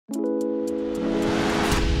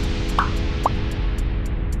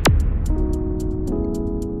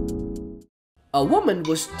A woman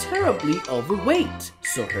was terribly overweight,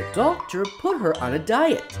 so her doctor put her on a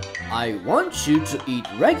diet. I want you to eat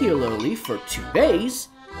regularly for 2 days,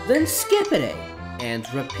 then skip a day, and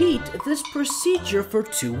repeat this procedure for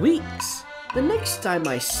 2 weeks. The next time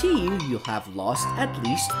I see you, you'll have lost at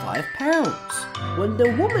least 5 pounds. When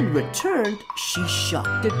the woman returned, she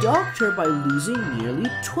shocked the doctor by losing nearly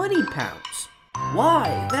 20 pounds.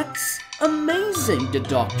 Why, that's amazing, the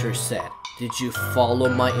doctor said. Did you follow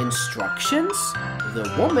my instructions?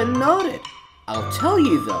 The woman nodded. I'll tell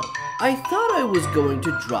you though, I thought I was going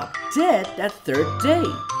to drop dead that 3rd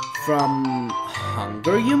day. From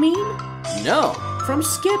hunger, you mean? No, from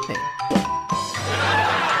skipping.